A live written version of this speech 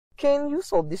can you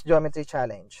solve this geometry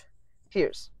challenge?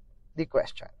 Here's the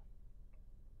question.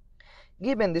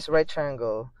 Given this right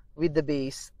triangle with the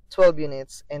base 12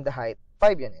 units and the height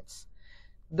 5 units,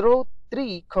 draw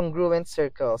 3 congruent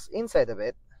circles inside of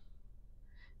it.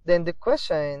 Then the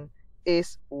question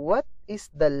is, what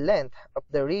is the length of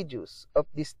the radius of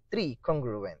these 3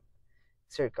 congruent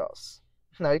circles?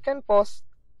 Now you can pause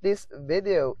this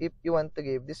video if you want to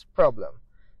give this problem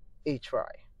a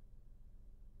try.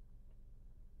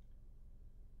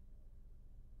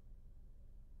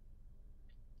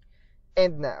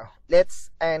 And now,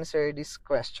 let's answer this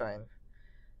question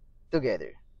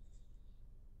together.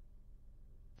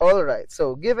 Alright,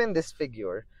 so given this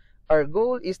figure, our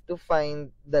goal is to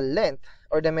find the length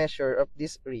or the measure of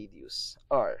this radius,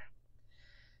 r.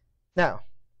 Now,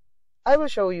 I will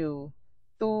show you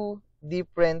 2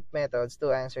 different methods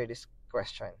to answer this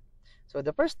question. So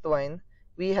the first one,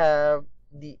 we have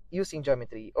the using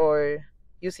geometry or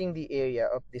using the area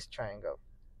of this triangle.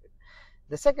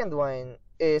 The second one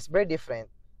is very different.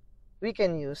 We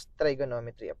can use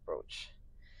trigonometry approach.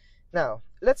 Now,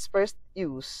 let's first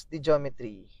use the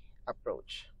geometry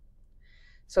approach.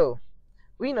 So,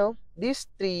 we know these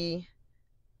 3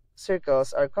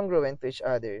 circles are congruent to each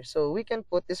other. So, we can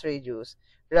put this radius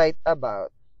right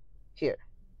about here.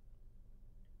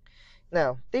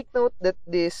 Now, take note that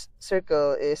this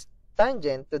circle is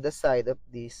tangent to the side of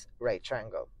this right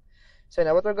triangle. So,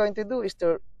 now what we're going to do is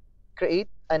to create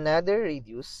another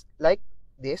radius like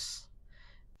this,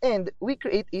 and we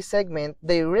create a segment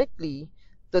directly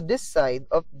to this side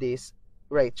of this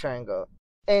right triangle.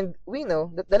 And we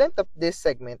know that the length of this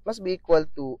segment must be equal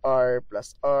to r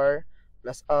plus r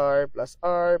plus r plus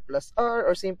r plus r,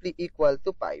 or simply equal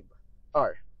to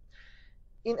 5r.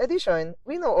 In addition,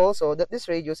 we know also that this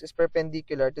radius is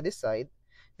perpendicular to this side,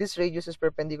 this radius is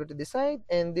perpendicular to this side,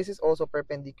 and this is also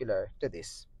perpendicular to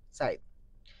this side.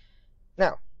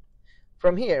 Now,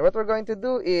 from here, what we're going to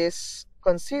do is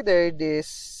consider this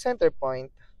center point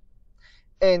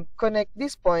and connect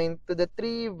this point to the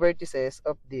 3 vertices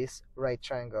of this right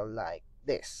triangle like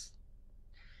this.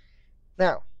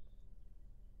 Now,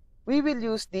 we will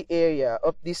use the area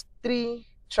of these 3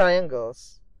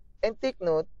 triangles, and take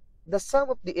note, the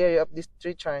sum of the area of these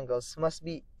 3 triangles must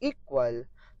be equal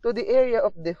to the area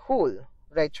of the whole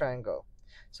right triangle.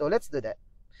 So let's do that.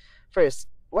 First,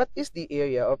 what is the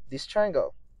area of this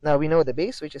triangle? Now we know the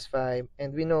base, which is 5,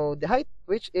 and we know the height,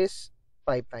 which is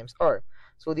 5 times r.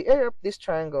 So the area of this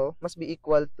triangle must be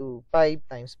equal to 5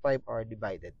 times 5r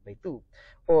divided by 2,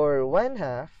 or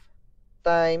 1/2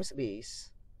 times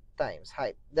base times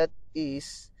height. That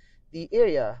is the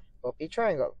area of a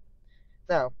triangle.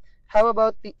 Now, how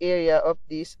about the area of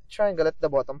this triangle at the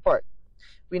bottom part?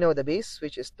 We know the base,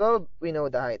 which is 12. We know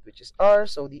the height, which is r.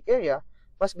 So the area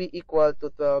must be equal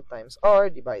to 12 times r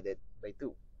divided by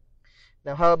 2.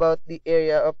 Now, how about the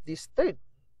area of this third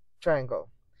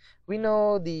triangle? We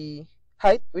know the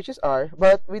height, which is r,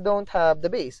 but we don't have the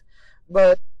base.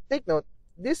 But take note,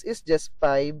 this is just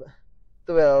 5,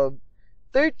 12,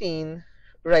 13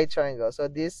 right triangle. So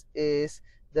this is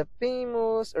the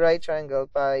famous right triangle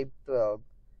 5, 12,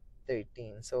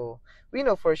 13. So we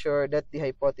know for sure that the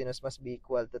hypotenuse must be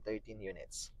equal to 13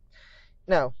 units.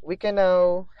 Now, we can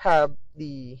now have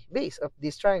the base of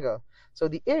this triangle. So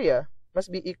the area must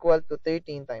be equal to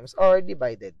 13 times r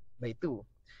divided by 2.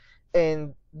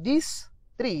 And these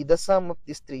 3, the sum of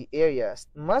these 3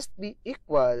 areas, must be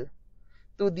equal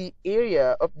to the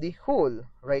area of the whole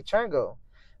right triangle,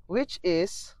 which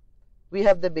is, we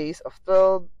have the base of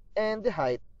 12 and the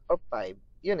height of 5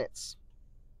 units.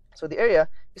 So the area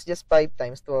is just 5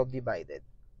 times 12 divided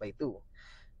by 2.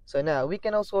 So now, we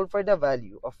can now solve for the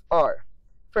value of r.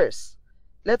 First,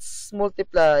 let's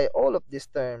multiply all of these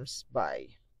terms by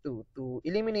 2 to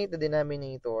eliminate the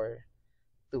denominator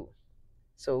 2.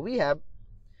 So we have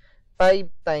 5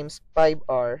 times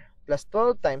 5r plus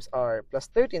 12 times r plus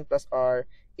 13 plus r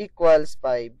equals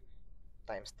 5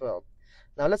 times 12.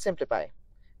 Now let's simplify.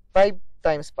 5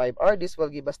 times 5r, this will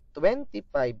give us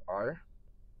 25r.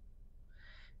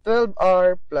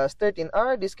 12r plus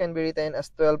 13r, this can be written as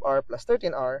 12r plus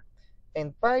 13r.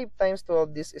 And 5 times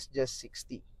 12, this is just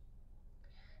 60.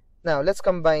 Now let's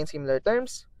combine similar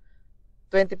terms.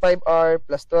 25r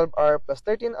plus 12r plus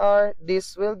 13r,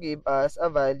 this will give us a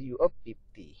value of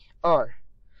 50r.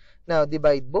 Now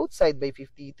divide both sides by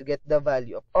 50 to get the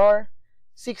value of r.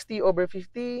 60 over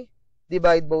 50,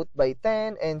 divide both by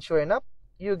 10, and sure enough,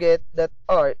 you get that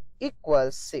r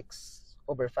equals 6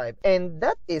 over 5. And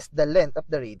that is the length of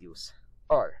the radius,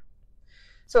 r.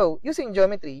 So using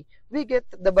geometry, we get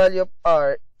the value of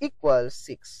r equals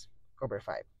 6 over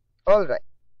 5. Alright.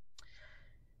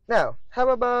 Now, how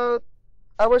about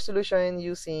our solution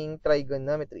using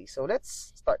trigonometry. So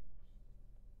let's start.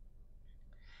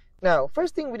 Now,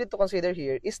 first thing we need to consider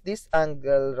here is this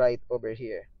angle right over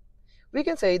here. We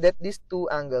can say that these two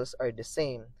angles are the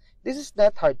same. This is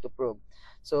not hard to prove.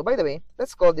 So by the way,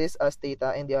 let's call this as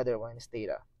theta and the other one is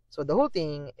theta. So the whole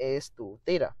thing is 2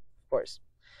 theta, of course.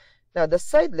 Now, the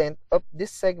side length of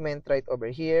this segment right over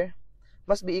here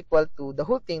must be equal to the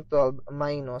whole thing 12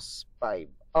 minus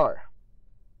 5r.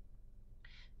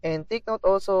 And take note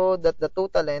also that the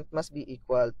total length must be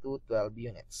equal to 12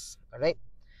 units. Alright?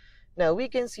 Now, we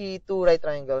can see two right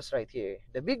triangles right here.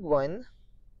 The big one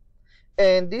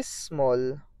and this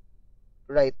small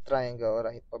right triangle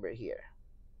right over here.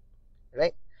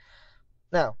 Right?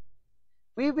 Now,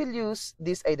 we will use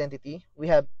this identity. We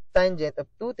have tangent of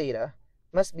 2 theta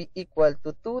must be equal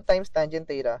to 2 times tangent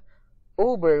theta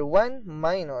over 1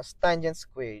 minus tangent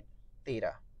squared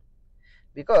theta.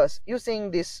 Because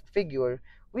using this figure,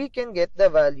 we can get the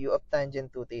value of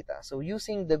tangent 2 theta. So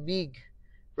using the big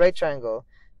right triangle,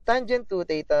 tangent 2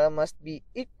 theta must be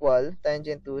equal,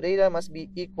 tangent 2 theta must be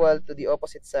equal to the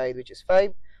opposite side, which is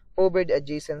 5, over the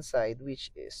adjacent side,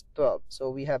 which is 12. So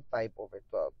we have 5 over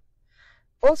 12.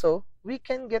 Also, we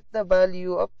can get the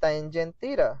value of tangent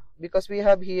theta because we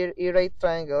have here a right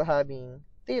triangle having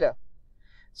theta.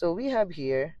 So we have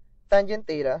here tangent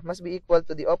theta must be equal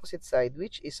to the opposite side,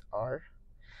 which is r,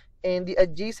 and the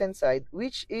adjacent side,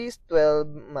 which is 12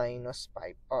 minus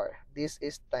 5r. This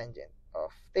is tangent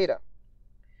of theta.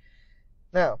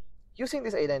 Now, using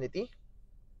this identity,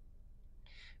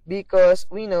 because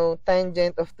we know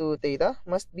tangent of 2 theta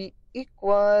must be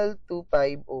equal to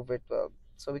 5 over 12.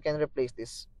 So we can replace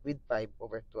this with 5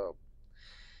 over 12.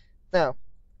 Now,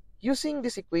 using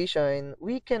this equation,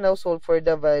 we can now solve for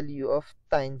the value of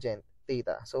tangent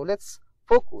theta. So let's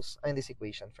focus on this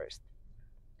equation first.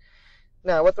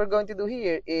 Now, what we're going to do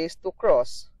here is to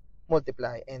cross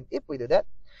multiply. And if we do that,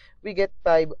 we get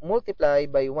 5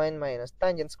 multiplied by 1 minus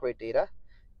tangent squared theta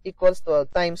equals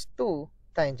 12 times 2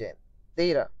 tangent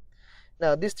theta.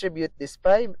 Now, distribute this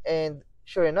 5 and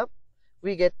sure enough,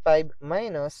 we get 5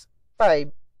 minus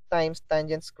 5 times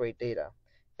tangent squared theta.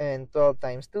 And 12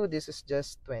 times 2, this is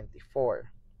just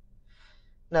 24.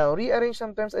 Now, rearrange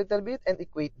some terms a little bit and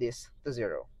equate this to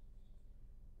 0.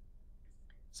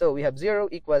 So, we have 0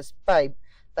 equals 5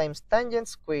 times tangent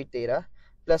squared theta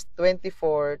plus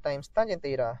 24 times tangent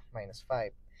theta minus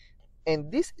 5.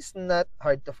 And this is not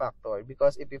hard to factor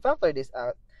because if you factor this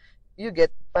out, you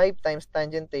get 5 times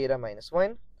tangent theta minus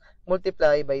 1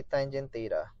 multiplied by tangent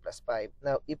theta plus 5.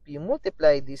 Now, if you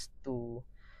multiply these two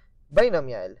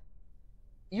binomial,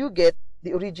 you get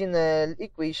the original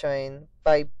equation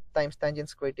 5 times tangent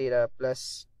squared theta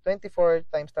plus 24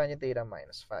 times tangent theta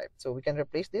minus 5. So we can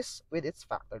replace this with its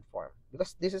factored form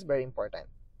because this is very important.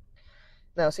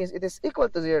 Now, since it is equal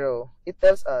to 0, it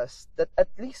tells us that at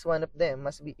least one of them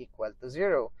must be equal to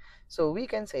 0. So we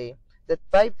can say that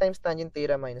 5 times tangent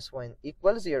theta minus 1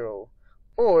 equals 0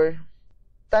 or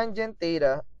tangent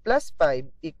theta plus 5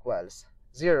 equals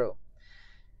 0.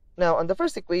 Now, on the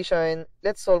first equation,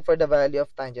 let's solve for the value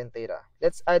of tangent theta.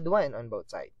 Let's add 1 on both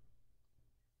sides.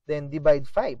 Then divide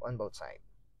 5 on both sides.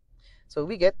 So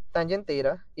we get tangent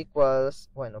theta equals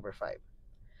 1 over 5.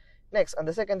 Next, on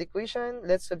the second equation,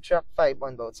 let's subtract 5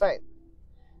 on both sides.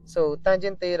 So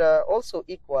tangent theta also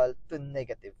equal to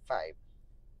negative 5.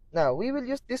 Now, we will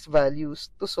use these values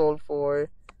to solve for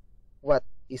what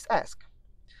is asked.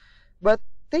 But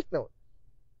take note,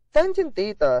 tangent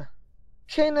theta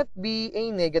cannot be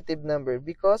a negative number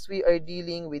because we are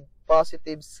dealing with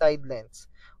positive side lengths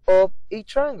of a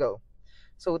triangle.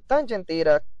 So tangent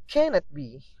theta cannot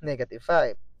be negative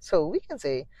 5. So we can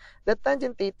say that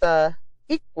tangent theta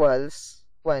equals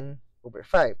 1 over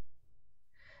 5.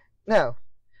 Now,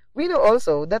 we know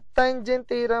also that tangent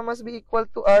theta must be equal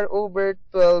to r over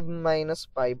 12 minus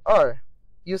 5r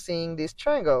using this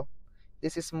triangle.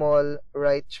 This is small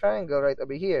right triangle right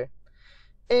over here.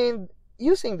 And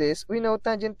using this, we know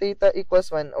tangent theta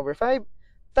equals 1 over 5.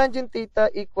 Tangent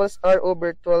theta equals r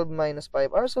over 12 minus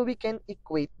 5r. So we can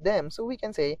equate them. So we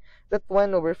can say that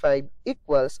 1 over 5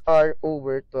 equals r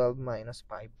over 12 minus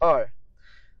 5r.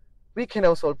 We can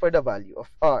now solve for the value of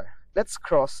r. Let's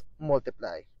cross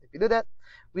multiply. If you do that,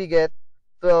 we get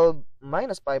 12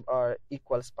 minus 5r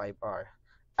equals 5r.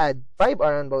 Add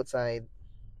 5r on both sides.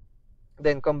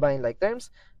 Then combine like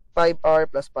terms.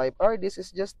 5r plus 5r, this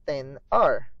is just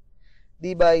 10r.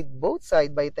 Divide both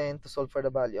sides by 10 to solve for the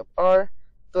value of r.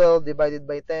 12 divided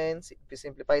by 10, if you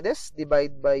simplify this,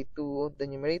 divide by 2 the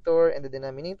numerator and the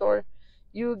denominator,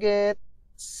 you get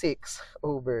 6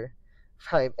 over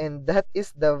 5. And that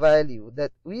is the value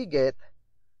that we get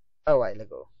a while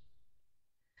ago.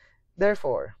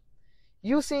 Therefore,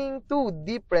 Using two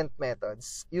different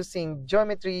methods, using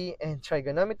geometry and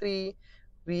trigonometry,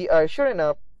 we are sure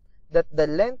enough that the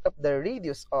length of the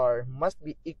radius r must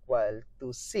be equal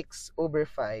to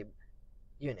 6/5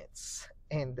 units.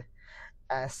 And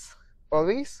as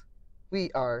always, we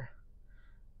are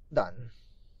done.